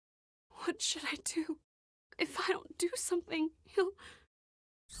What should I do? If I don't do something, he'll...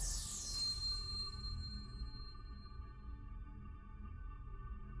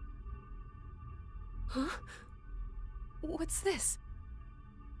 Huh? What's this?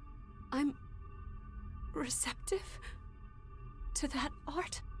 I'm receptive to that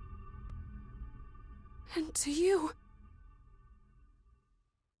art. And to you.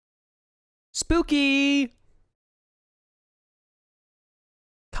 Spooky!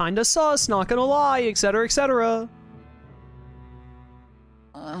 Kinda sus, not gonna lie, etc., etc.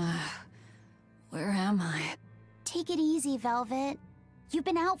 Where am I? Take it easy, Velvet. You've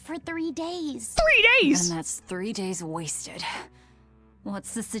been out for 3 days. 3 days?! And that's 3 days wasted.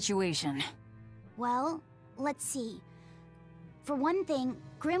 What's the situation? Well, let's see. For one thing,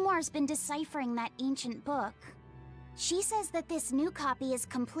 Grimoire's been deciphering that ancient book. She says that this new copy is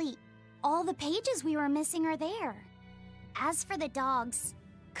complete. All the pages we were missing are there. As for the dogs,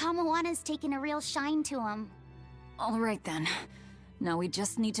 Kamawana's taken a real shine to them. Alright then. Now we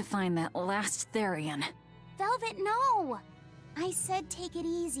just need to find that last Therian. Velvet, no! I said take it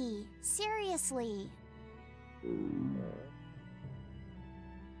easy. Seriously.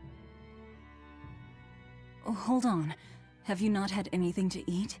 Oh, hold on. Have you not had anything to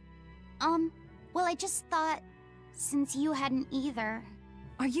eat? Well, I just thought, since you hadn't either.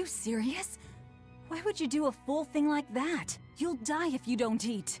 Are you serious? Why would you do a full thing like that? You'll die if you don't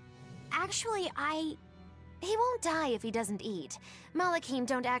eat. Actually, He won't die if he doesn't eat. Malachim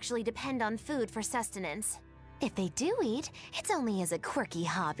don't actually depend on food for sustenance. If they do eat, it's only as a quirky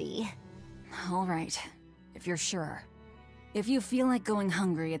hobby. Alright, if you're sure. If you feel like going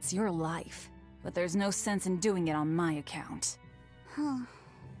hungry, it's your life. But there's no sense in doing it on my account.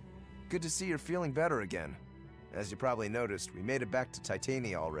 Good to see you're feeling better again. As you probably noticed, we made it back to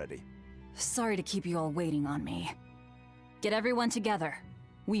Titania already. Sorry to keep you all waiting on me. Get everyone together.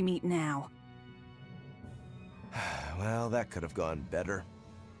 We meet now. Well, that could have gone better.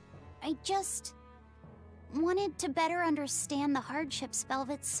 I just wanted to better understand the hardships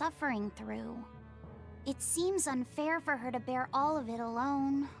Velvet's suffering through. It seems unfair for her to bear all of it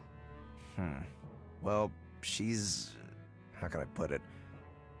alone. Well, she's... how can I put it?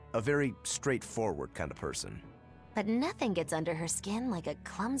 A very straightforward kind of person. But nothing gets under her skin like a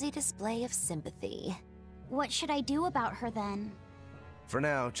clumsy display of sympathy. What should I do about her then? For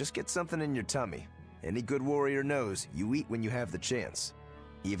now, just get something in your tummy. Any good warrior knows you eat when you have the chance.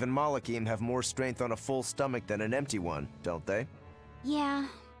 Even Malachim have more strength on a full stomach than an empty one, don't they? Yeah.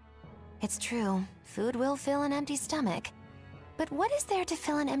 It's true. Food will fill an empty stomach. But what is there to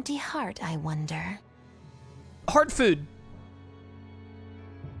fill an empty heart, I wonder? Hard food.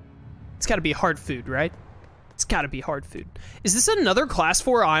 It's gotta be hard food, right? It's gotta be hard food. Is this another Class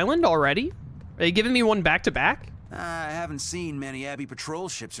 4 island already? Are they giving me one back to back? I haven't seen many Abbey patrol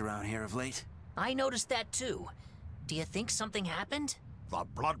ships around here of late. I noticed that too. Do you think something happened? The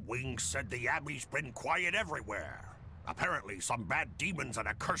Bloodwings said the Abbey's been quiet everywhere. Apparently, some bad demons and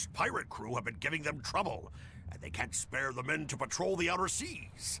a cursed pirate crew have been giving them trouble, and they can't spare the men to patrol the outer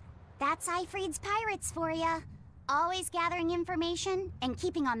seas. That's Ifreed's pirates for ya. Always gathering information and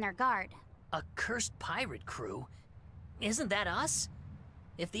keeping on their guard. A cursed pirate crew? Isn't that us?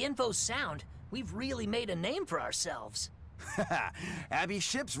 If the info's sound, we've really made a name for ourselves. Abbey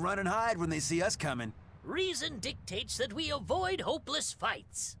ships run and hide when they see us coming. Reason dictates that we avoid hopeless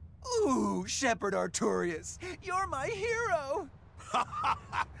fights. Ooh, Shepherd Arturius, you're my hero!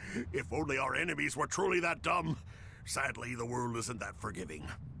 If only our enemies were truly that dumb. Sadly, the world isn't that forgiving.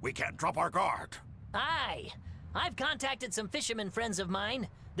 We can't drop our guard. Aye. I've contacted some fishermen friends of mine.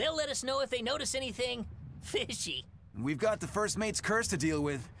 They'll let us know if they notice anything fishy. We've got the First Mate's curse to deal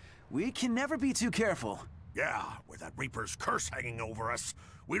with. We can never be too careful. Yeah, with that Reaper's curse hanging over us,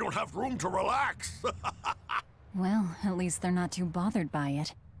 we don't have room to relax. Well, at least they're not too bothered by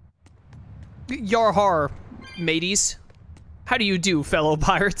it. Yarhar, mateys. How do you do, fellow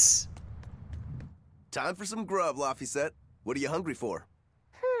pirates? Time for some grub, Laphicet. What are you hungry for?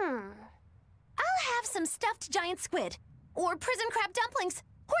 I'll have some stuffed giant squid, or prison crab dumplings,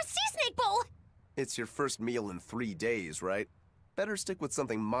 or sea snake bowl. It's your first meal in 3 days, right? Better stick with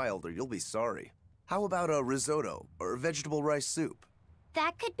something mild or you'll be sorry. How about a risotto or vegetable rice soup?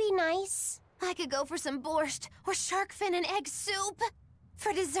 That could be nice. I could go for some borscht or shark fin and egg soup.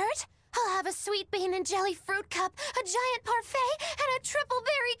 For dessert, I'll have a sweet bean and jelly fruit cup, a giant parfait, and a triple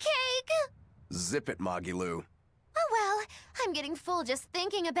berry cake. Zip it, Magilu. Oh well, I'm getting full just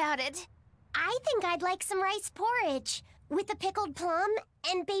thinking about it. I think I'd like some rice porridge with a pickled plum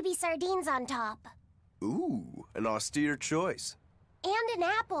and baby sardines on top. Ooh, an austere choice. And an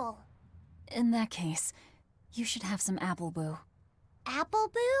apple. In that case, you should have some apple boo. Apple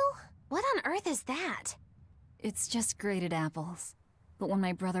boo? What on earth is that? It's just grated apples. But when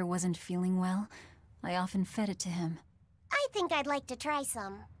my brother wasn't feeling well, I often fed it to him. I think I'd like to try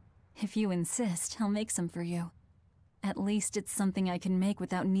some. If you insist, I'll make some for you. At least it's something I can make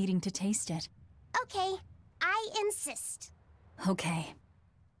without needing to taste it. Okay, I insist. Okay.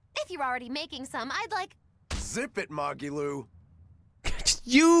 If you're already making some, I'd like... Zip it, Magilu.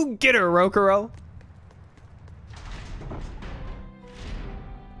 You get her, Rokuro.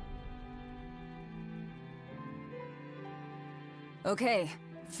 Okay,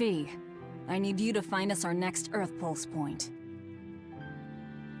 Fee. I need you to find us our next Earth Pulse point.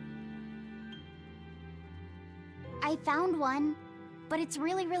 I found one, but it's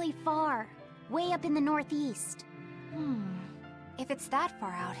really, really far. Way up in the northeast. If it's that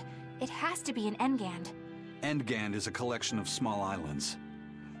far out, it has to be in Engand. Engand is a collection of small islands.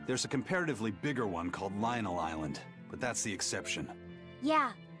 There's a comparatively bigger one called Lionel Island, but that's the exception.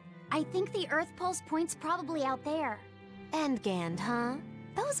 Yeah, I think the Earth Pulse point's probably out there. Engand, huh?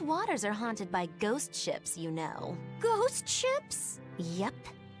 Those waters are haunted by ghost ships, you know. Ghost ships? Yep.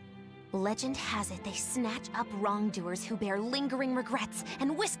 Legend has it they snatch up wrongdoers who bear lingering regrets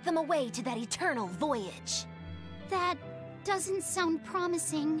and whisk them away to that eternal voyage. That doesn't sound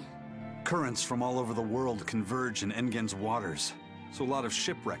promising. Currents from all over the world converge in Engand's waters, so a lot of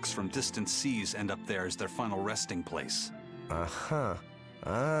shipwrecks from distant seas end up there as their final resting place. Uh-huh.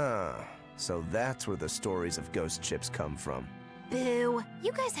 Ah, so that's where the stories of ghost ships come from. Boo.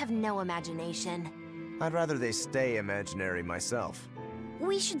 You guys have no imagination. I'd rather they stay imaginary myself.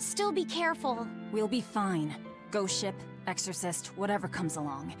 We should still be careful. We'll be fine. Ghost ship, exorcist, whatever comes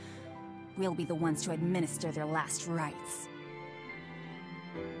along. We'll be the ones to administer their last rites.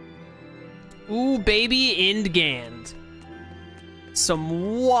 Ooh, baby, Endgand.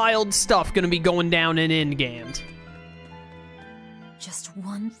 Some wild stuff gonna be going down in Endgand. Just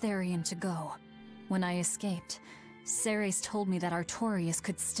one Therian to go. When I escaped, Ceres told me that Artorias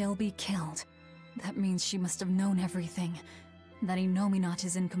could still be killed. That means she must have known everything. That Innominat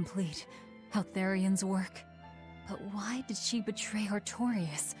is incomplete. How Therians work. But why did she betray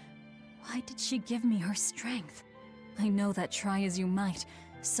Artorias? Why did she give me her strength? I know that try as you might,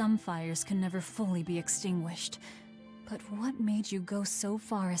 some fires can never fully be extinguished. But what made you go so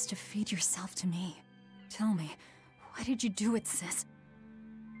far as to feed yourself to me? Tell me, why did you do it, sis?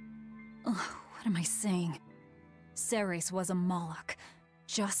 Ugh, what am I saying? Ceres was a Moloch.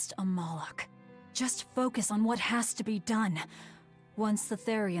 Just a Moloch. Just focus on what has to be done. Once the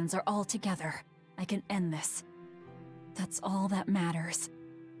Therians are all together, I can end this. That's all that matters.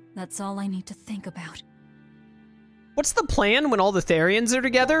 That's all I need to think about. What's the plan when all the Therians are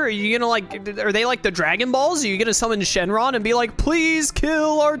together? Are you gonna are they like the Dragon Balls? Are you gonna summon Shenron and be like, please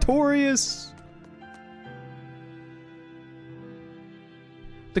kill Artorias?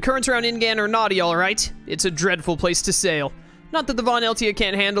 The currents around Engand are naughty, alright? It's a dreadful place to sail. Not that the Von Eltia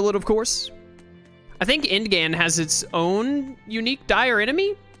can't handle it, of course. I think Engand has its own unique dire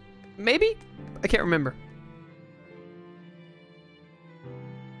enemy? Maybe? I can't remember.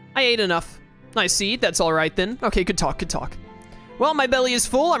 I ate enough. Nice seed, that's alright then. Okay, good talk, good talk. Well, my belly is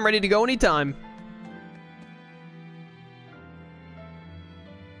full, I'm ready to go anytime.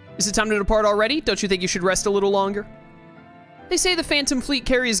 Is it time to depart already? Don't you think you should rest a little longer? They say the Phantom Fleet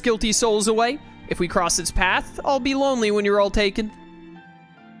carries guilty souls away. If we cross its path, I'll be lonely when you're all taken.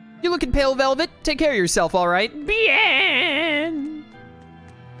 You looking pale, Velvet? Take care of yourself, alright? Bien!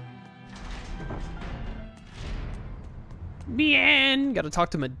 Bien! Gotta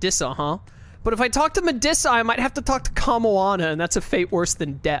talk to Medusa, huh? But if I talk to Medusa, I might have to talk to Kamoana, and that's a fate worse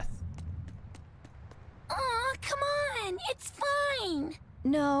than death. Aw, come on! It's fine!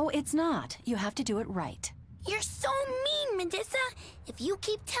 No, it's not. You have to do it right. You're so mean, Medusa! If you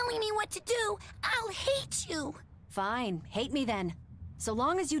keep telling me what to do, I'll hate you! Fine, hate me then. So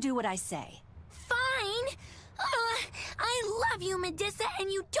long as you do what I say. Fine! I love you, Medusa,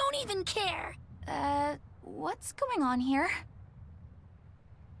 and you don't even care! What's going on here?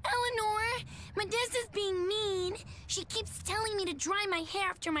 Eleanor, Medusa's being mean. She keeps telling me to dry my hair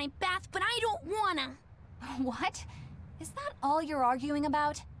after my bath, but I don't wanna. What? Is that all you're arguing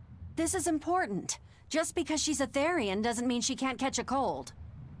about? This is important. Just because she's a Therian doesn't mean she can't catch a cold.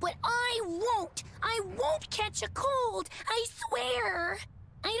 But I won't! I won't catch a cold! I swear!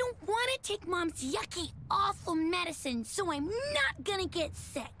 I don't want to take Mom's yucky, awful medicine, so I'm not gonna get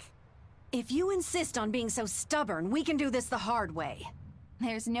sick. If you insist on being so stubborn, we can do this the hard way.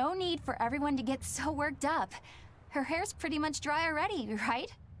 There's no need for everyone to get so worked up. Her hair's pretty much dry already, right?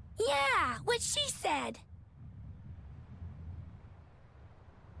 Yeah, what she said.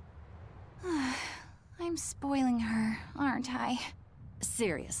 I'm spoiling her, aren't I?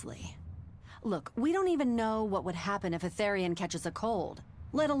 Seriously, Look, we don't even know what would happen if a Therian catches a cold,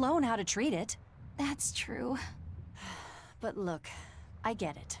 let alone how to treat it. That's true. But look, I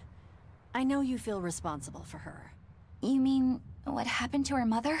get it. I know you feel responsible for her. You mean what happened to her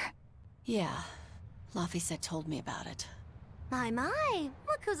mother? Yeah, Laphicet told me about it. My,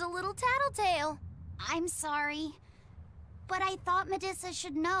 look who's a little tattletale. I'm sorry, but I thought Medusa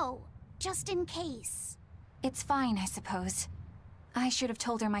should know, just in case. It's fine, I suppose. I should have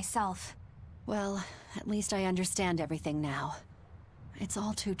told her myself. Well, at least I understand everything now. It's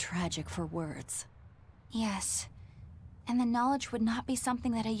all too tragic for words. Yes. And the knowledge would not be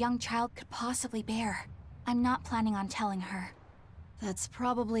something that a young child could possibly bear. I'm not planning on telling her. That's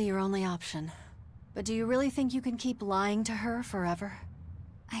probably your only option. But do you really think you can keep lying to her forever?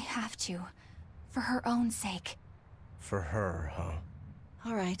 I have to. For her own sake. For her, huh?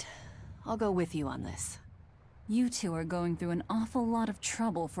 All right. I'll go with you on this. You two are going through an awful lot of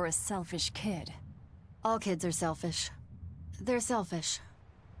trouble for a selfish kid. All kids are selfish. They're selfish.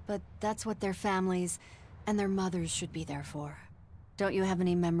 But that's what their families and their mothers should be there for. Don't you have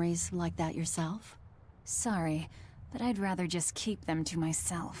any memories like that yourself? Sorry, but I'd rather just keep them to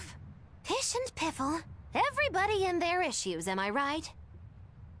myself. Pish and piffle. Everybody and their issues, am I right?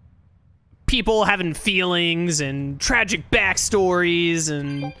 People having feelings and tragic backstories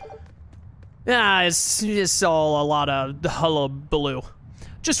and... it's just all a lot of hullabaloo.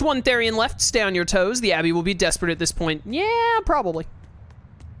 Just one Therian left. Stay on your toes. The Abbey will be desperate at this point. Yeah, probably.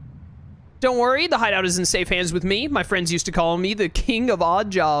 Don't worry, the hideout is in safe hands with me. My friends used to call me the king of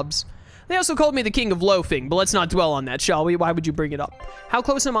odd jobs. They also called me the king of loafing, but let's not dwell on that, shall we? Why would you bring it up? How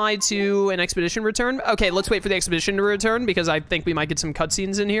close am I to an expedition return? Okay, let's wait for the expedition to return, because I think we might get some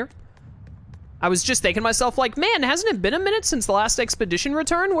cutscenes in here. I was just thinking to myself, like, man, hasn't it been a minute since the last expedition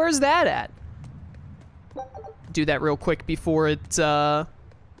return? Where's that at? Do that real quick before it,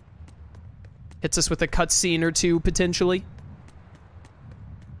 hits us with a cutscene or two, potentially.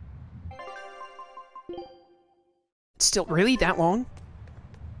 Still, really? That long?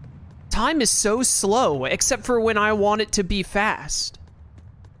 Time is so slow, except for when I want it to be fast.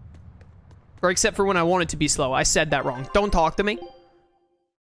 Or except for when I want it to be slow. I said that wrong. Don't talk to me.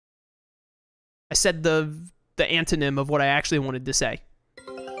 I said the antonym of what I actually wanted to say.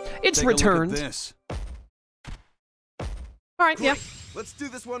 It's returned. Take a look at this. All right, yeah. Let's do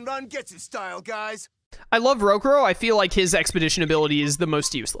this one run Getsu style, guys. I love Rokuro. I feel like his expedition ability is the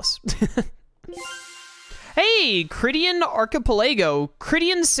most useless. Hey, Cridian Archipelago.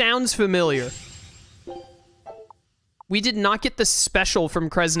 Cridian sounds familiar. We did not get the special from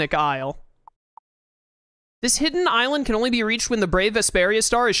Kresnik Isle. This hidden island can only be reached when the brave Vesperia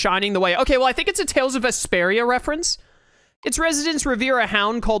star is shining the way. Okay, well, I think it's a Tales of Vesperia reference. Its residents revere a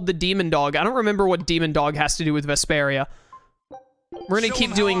hound called the Demon Dog. I don't remember what Demon Dog has to do with Vesperia. We're gonna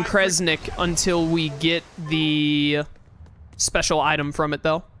keep doing Kresnik until we get the special item from it,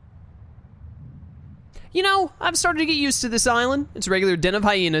 though. You know, I've started to get used to this island. It's a regular den of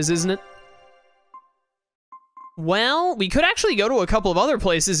hyenas, isn't it? Well, we could actually go to a couple of other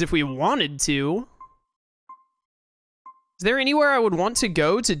places if we wanted to. Is there anywhere I would want to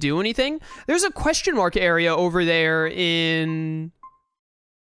go to do anything? There's a question mark area over there in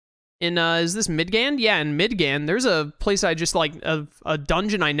is this Midgand? Yeah, in Midgand. There's a place I just like, a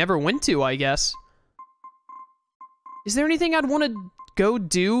dungeon I never went to, I guess. Is there anything I'd want to go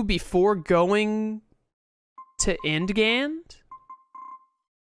do before going to Endgand?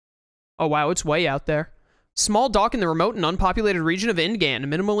 Oh wow, it's way out there. Small dock in the remote and unpopulated region of Endgand,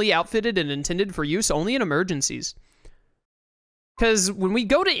 minimally outfitted and intended for use only in emergencies. Because when we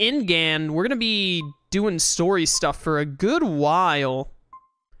go to Endgand, we're going to be doing story stuff for a good while.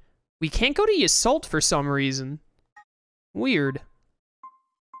 We can't go to Yassault for some reason. Weird.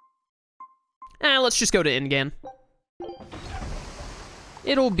 Let's just go to Endgand.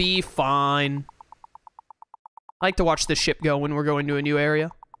 It'll be fine. I like to watch the ship go when we're going to a new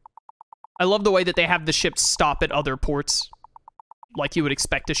area. I love the way that they have the ships stop at other ports. Like you would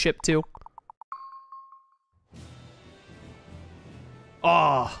expect a ship to.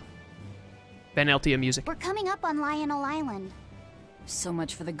 Oh. Van Eltia music. We're coming up on Lionel Island. So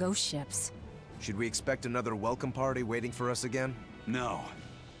much for the ghost ships. Should we expect another welcome party waiting for us again? No.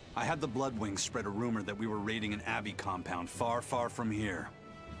 I had the Bloodwings spread a rumor that we were raiding an Abbey compound far, far from here.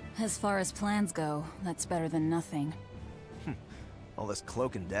 As far as plans go, that's better than nothing. All this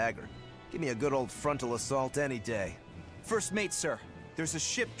cloak and dagger. Give me a good old frontal assault any day. First mate, sir. There's a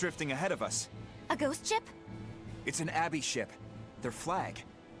ship drifting ahead of us. A ghost ship? It's an Abbey ship. Their flag.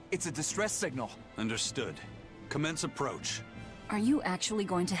 It's a distress signal. Understood. Commence approach. Are you actually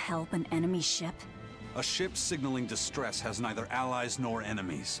going to help an enemy ship? A ship signaling distress has neither allies nor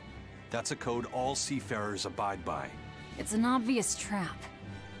enemies. That's a code all seafarers abide by. It's an obvious trap.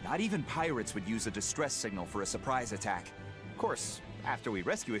 Not even pirates would use a distress signal for a surprise attack. Of course, after we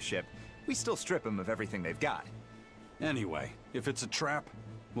rescue a ship, we still strip them of everything they've got. Anyway, if it's a trap,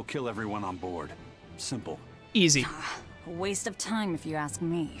 we'll kill everyone on board. Simple. Easy. A waste of time if you ask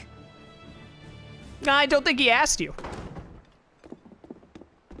me. I don't think he asked you.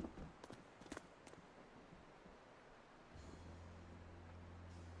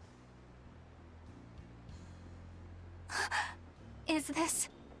 Is this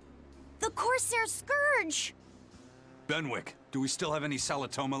the Corsair Scourge? Benwick, do we still have any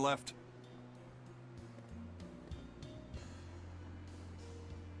Salatoma left?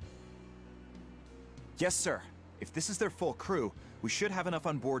 Yes, sir. If this is their full crew, we should have enough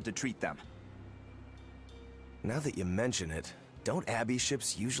on board to treat them. Now that you mention it, don't Abbey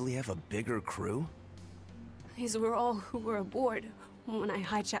ships usually have a bigger crew? These were all who were aboard when I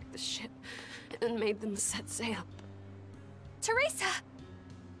hijacked the ship and made them set sail. Teresa!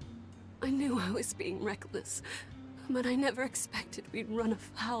 I knew I was being reckless, but I never expected we'd run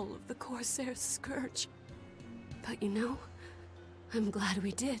afoul of the Corsair Scourge. But you know, I'm glad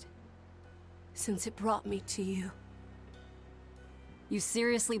we did, since it brought me to you. You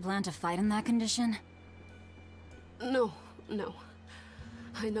seriously plan to fight in that condition? No.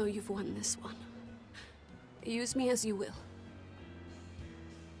 I know you've won this one. Use me as you will.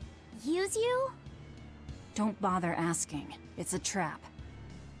 Use you? Don't bother asking. It's a trap.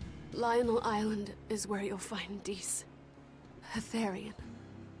 Lionel Island is where you'll find Dees. Hetherian.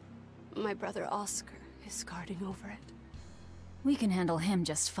 My brother Oscar is guarding over it. We can handle him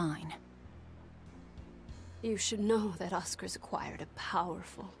just fine. You should know that Oscar's acquired a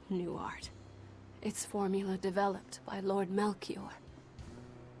powerful new art. Its formula developed by Lord Melchior.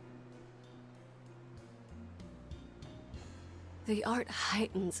 The art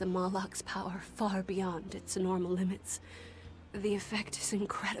heightens a Malak's power far beyond its normal limits. The effect is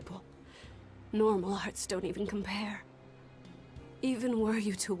incredible. Normal arts don't even compare. Even were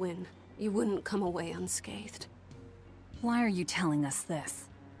you to win, you wouldn't come away unscathed. Why are you telling us this?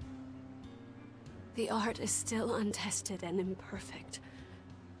 The art is still untested and imperfect.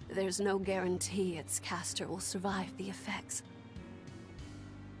 There's no guarantee its caster will survive the effects.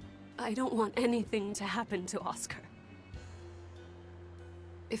 I don't want anything to happen to Oscar.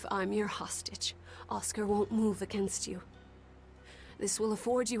 If I'm your hostage, Oscar won't move against you. This will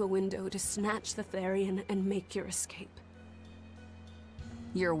afford you a window to snatch the Therian and make your escape.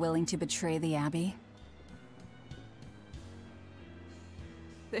 You're willing to betray the Abbey?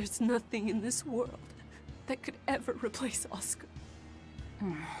 There's nothing in this world that could ever replace Oscar.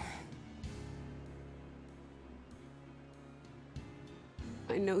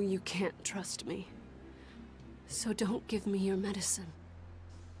 I know you can't trust me, so don't give me your medicine.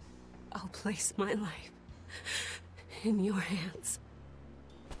 I'll place my life in your hands.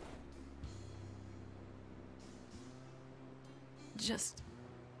 Just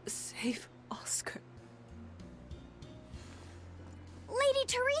save Oscar. Lady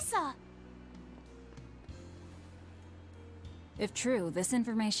Teresa! If true, this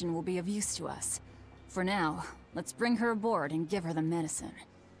information will be of use to us. For now, let's bring her aboard and give her the medicine.